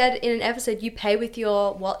as you said in an episode, you pay with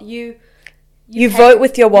your, you vote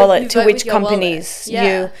with your wallet to which companies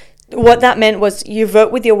what that meant was you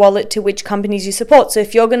vote with your wallet to which companies you support. So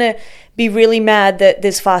if you're going to be really mad that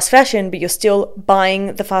there's fast fashion, but you're still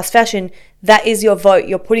buying the fast fashion, that is your vote.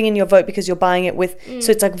 You're putting in your vote because you're buying it with, so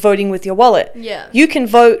it's like voting with your wallet. Yeah. You can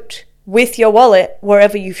vote with your wallet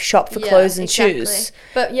wherever you shop for clothes and shoes.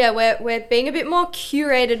 But yeah, we're being a bit more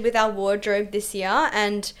curated with our wardrobe this year,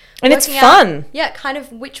 and it's fun. Kind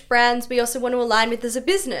of which brands we also want to align with as a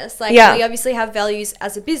business. Like we obviously have values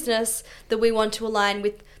as a business that we want to align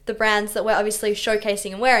with the brands that we're obviously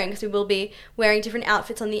showcasing and wearing, because we will be wearing different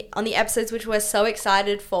outfits on the episodes, which we're so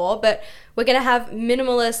excited for. But we're going to have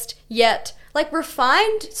minimalist yet like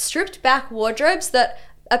refined, stripped back wardrobes that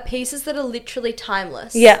are pieces that are literally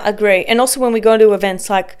timeless. Yeah, agree. And also when we go to events,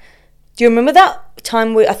 like, do you remember that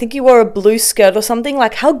time where I think you wore a blue skirt or something?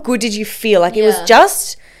 Like, how good did you feel? Like, it was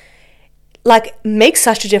just, like, makes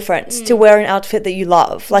such a difference to wear an outfit that you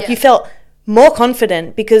love. Like, you felt more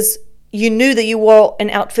confident because you knew that you wore an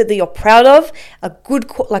outfit that you're proud of, good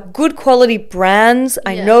quality brands.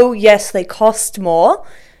 I know, yes, they cost more,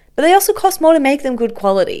 but they also cost more to make them good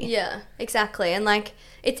quality. Yeah, exactly. And, like,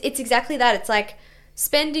 it's exactly that. It's like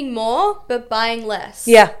spending more but buying less.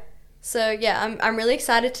 Yeah. So yeah, I'm really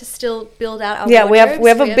excited to still build out our wardrobes. we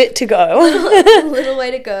have a bit to go. a little way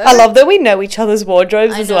to go. I love that we know each other's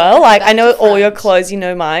wardrobes as well. Like, I know all your clothes, you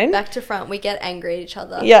know mine. Back to front, we get angry at each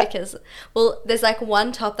other. Yeah. Because, well, there's like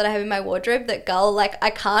one top that I have in my wardrobe that Gull, like, I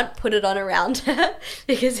can't put it on around her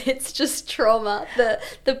because it's just trauma.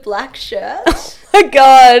 The black shirt. Oh my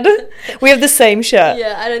God. We have the same shirt.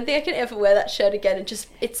 Yeah, I don't think I can ever wear that shirt again.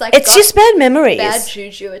 It's like it's just bad memories. Bad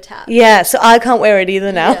juju attached. Yeah, so I can't wear it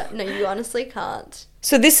either now. Yeah, no, you honestly can't.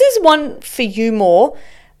 So this is one for you more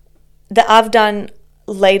that I've done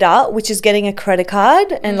later, which is getting a credit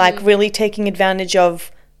card and like really taking advantage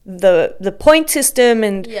of the point system,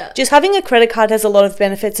 and just having a credit card has a lot of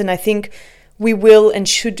benefits, and I think we will and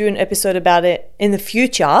should do an episode about it in the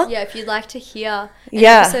future. Yeah, if you'd like to hear an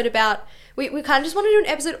episode about... We kind of just want to do an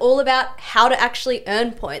episode all about how to actually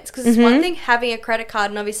earn points, because it's one thing having a credit card,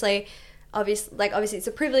 and obviously it's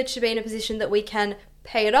a privilege to be in a position that we can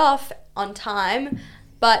pay it off on time,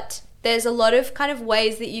 but there's a lot of kind of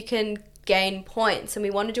ways that you can gain points, and we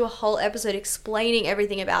want to do a whole episode explaining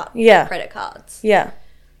everything about credit cards. Yeah.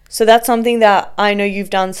 So that's something that I know you've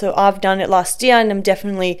done, so I've done it last year, and I'm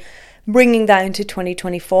definitely bringing that into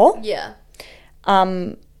 2024. Yeah.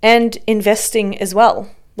 And investing as well.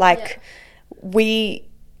 Like, we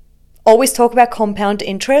always talk about compound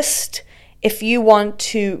interest. If you want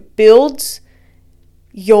to build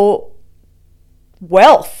your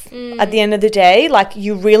wealth at the end of the day, like,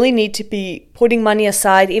 you really need to be putting money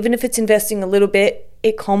aside. Even if it's investing a little bit,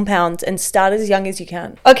 it compounds, and start as young as you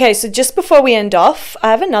can. Okay, so just before we end off, I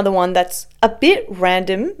have another one that's a bit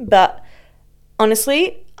random, but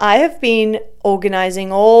honestly, I have been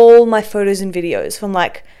organizing all my photos and videos from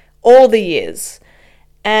like all the years,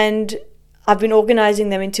 and I've been organizing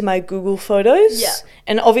them into my Google Photos. Yeah.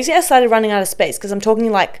 And obviously I started running out of space, because I'm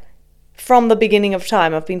talking like from the beginning of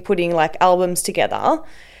time, I've been putting like albums together.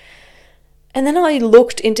 And then I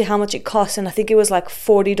looked into how much it costs, and I think it was like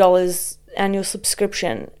 $40 annual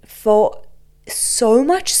subscription for so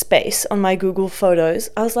much space on my Google Photos.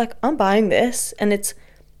 I was like, I'm buying this, and it's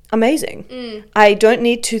amazing. I don't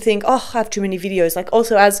need to think, I have too many videos. Like,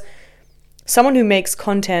 also, as someone who makes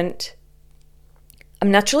content,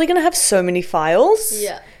 I'm naturally going to have so many files.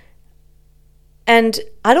 Yeah. And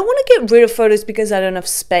I don't want to get rid of photos because I don't have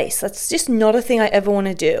space. That's just not a thing I ever want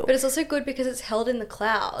to do. But it's also good because it's held in the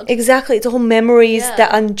cloud. Exactly. It's all memories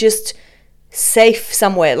that are just safe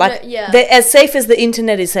somewhere. Like, they're as safe as the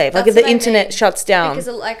internet is safe. Like, if the internet shuts down. Because,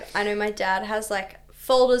 like, I know my dad has, like,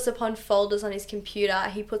 folders upon folders on his computer.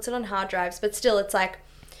 He puts it on hard drives, but still, it's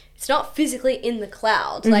it's not physically in the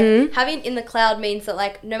cloud. Like, having it in the cloud means that,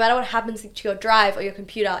 like, no matter what happens to your drive or your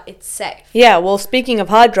computer, it's safe. Yeah, well, speaking of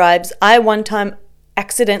hard drives, I one time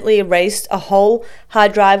accidentally erased a whole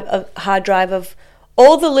hard drive of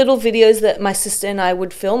all the little videos that my sister and I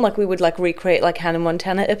would film. Like, we would, like, recreate, like, Hannah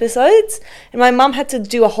Montana episodes. And my mum had to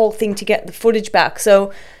do a whole thing to get the footage back.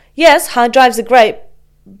 So, yes, hard drives are great.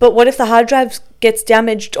 But what if the hard drive gets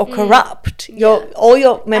damaged or corrupt? All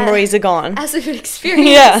your memories are gone. As we've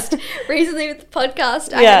experienced recently with the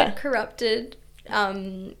podcast, I had a corrupted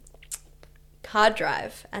hard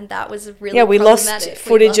drive, and that was really we lost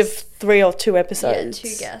footage of 3 or 2 episodes.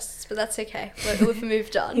 Yeah, 2 guests, but that's okay. We've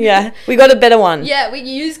moved on. Yeah, we got a better one. Yeah, we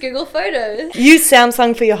use Google Photos. Use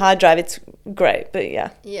Samsung for your hard drive. It's great, but yeah.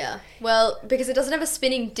 Yeah, well, because it doesn't have a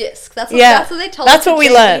spinning disc. That's what they told us. That's what we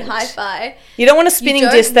learned. Hi-Fi. You don't want a spinning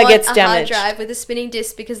disc that gets damaged. You don't want a hard drive with a spinning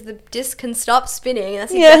disc because the disc can stop spinning.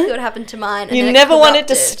 That's exactly what happened to mine. And you never want it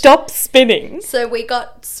to stop spinning. So we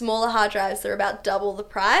got smaller hard drives that are about double the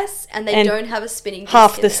price, and they don't have a spinning disc.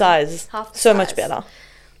 Half the size. So much better.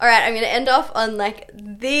 All right, I'm going to end off on, like,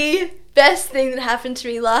 the best thing that happened to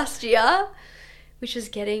me last year, which was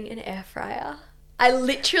getting an air fryer. I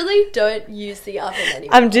literally don't use the oven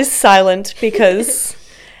anymore. I'm just silent because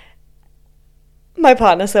my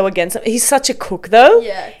partner's so against it. He's such a cook, though.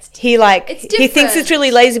 Yeah. He thinks it's really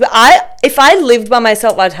lazy, but if I lived by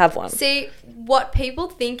myself, I'd have one. See, what people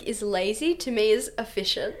think is lazy to me is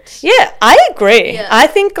efficient. Yeah, I agree. Yeah. I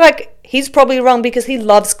think, like, he's probably wrong because he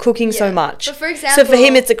loves cooking so much. But for example, so for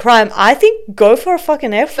him, it's a crime. I think go for a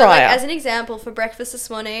fucking air fryer. But, like, as an example, for breakfast this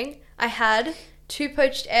morning, I had 2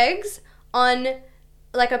 poached eggs on,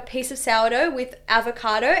 like, a piece of sourdough with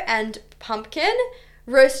avocado and pumpkin.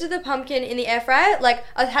 Roasted the pumpkin in the air fryer. Like,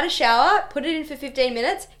 I had a shower, put it in for 15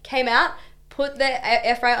 minutes, came out, put the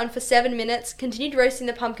air fryer on for 7 minutes, continued roasting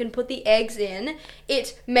the pumpkin, put the eggs in.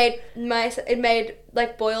 It made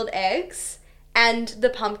like boiled eggs and the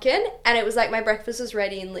pumpkin, and it was like my breakfast was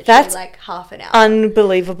ready in literally like half an hour.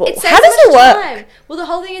 Unbelievable. How does it work? Time. Well, the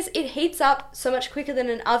whole thing is it heats up so much quicker than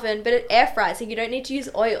an oven, but it air fries, so you don't need to use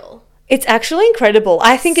oil. It's actually incredible.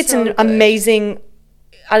 I think it's an amazing,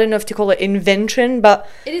 I don't know if to call it invention, but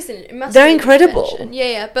they're incredible.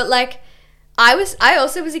 Yeah, but like I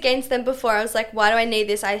also was against them before. I was like, why do I need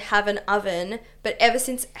this? I have an oven. But ever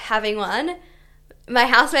since having one, my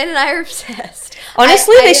housemate and I are obsessed.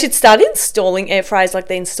 Honestly, they should start installing air fryers like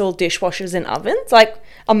they install dishwashers in ovens, like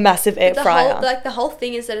a massive air fryer. The whole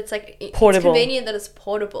thing is that it's like portable. It's convenient that it's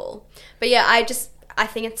portable. But yeah, I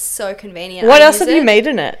think it's so convenient. What else have you made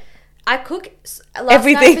in it? I cook last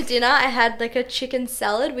night for dinner. I had like a chicken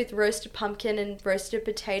salad with roasted pumpkin and roasted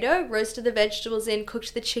potato. Roasted the vegetables in,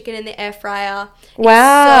 cooked the chicken in the air fryer.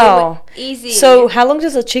 Wow, it's so easy. So how long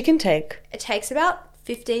does a chicken take? It takes about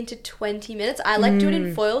 15 to 20 minutes. I like do it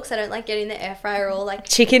in foil because I don't like getting the air fryer all like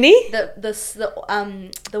chickeny.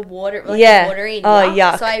 The water, like watery and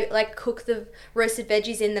yuck. So I like cook the roasted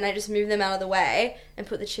veggies in, then I just move them out of the way and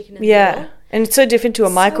put the chicken in the middle. And it's so different to a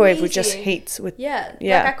microwave which just heats with like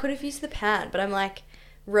I could have used the pan, but I'm like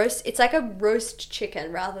it's like a roast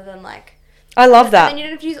chicken rather than like I love that. And then you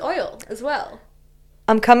don't have to use oil as well.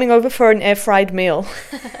 I'm coming over for an air fried meal.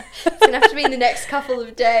 It's gonna have to be in the next couple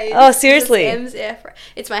of days. Oh, seriously?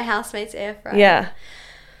 It's my housemate's air fryer. Yeah.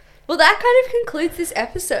 Well, that kind of concludes this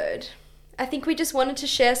episode. I think we just wanted to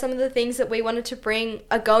share some of the things that we wanted to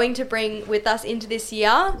are going to bring with us into this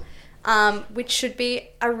year, which should be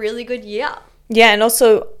a really good year. Yeah, and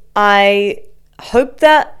also I hope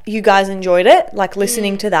that you guys enjoyed it, like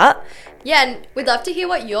listening to that. Yeah, and we'd love to hear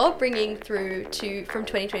what you're bringing through from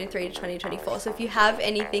 2023 to 2024. So if you have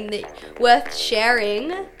anything worth sharing,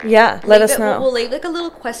 let us know. We'll leave like a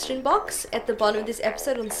little question box at the bottom of this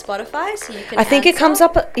episode on Spotify, so you can. I think it comes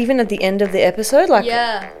up even at the end of the episode. Like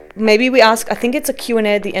maybe we ask. I think it's a Q&A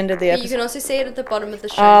at the end of the episode. You can also see it at the bottom of the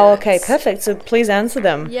show notes. Okay, perfect. So please answer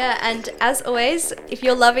them. Yeah, and as always, if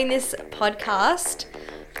you're loving this podcast,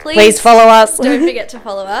 please follow us. Don't forget to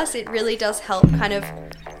follow us. It really does help kind of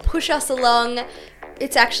push us along.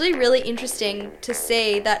 It's actually really interesting to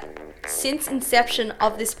see that since inception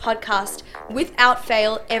of this podcast, without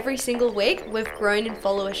fail, every single week, we've grown in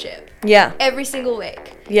followership. Yeah. Every single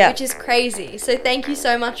week. Yeah. Which is crazy. So thank you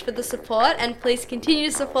so much for the support, and please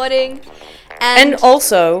continue supporting. And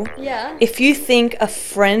also, if you think a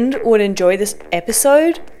friend would enjoy this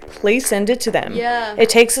episode, please send it to them. Yeah. It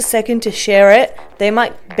takes a second to share it. They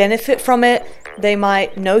might benefit from it. They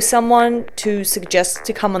might know someone to suggest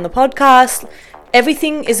to come on the podcast.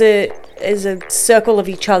 Everything is a circle of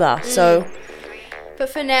each other. So, but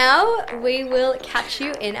for now, we will catch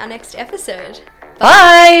you in our next episode.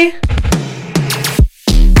 Bye.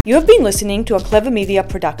 You have been listening to a Clever Media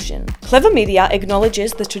production. Clever Media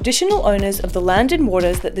acknowledges the traditional owners of the land and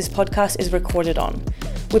waters that this podcast is recorded on.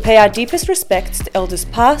 We pay our deepest respects to elders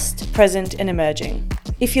past, present, and emerging.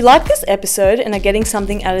 If you like this episode and are getting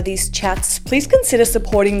something out of these chats, please consider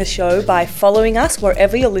supporting the show by following us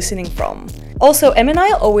wherever you're listening from. Also, Em and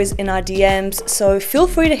I are always in our DMs, so feel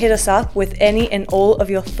free to hit us up with any and all of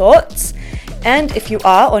your thoughts. And if you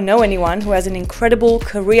are or know anyone who has an incredible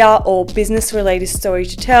career or business related story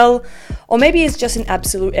to tell, or maybe is just an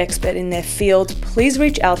absolute expert in their field, please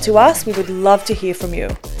reach out to us. We would love to hear from you.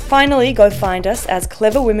 Finally, go find us as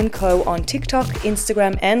Clever Women Co on TikTok,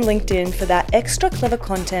 Instagram, and LinkedIn for that extra clever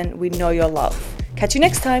content we know you'll love. Catch you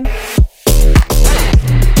next time.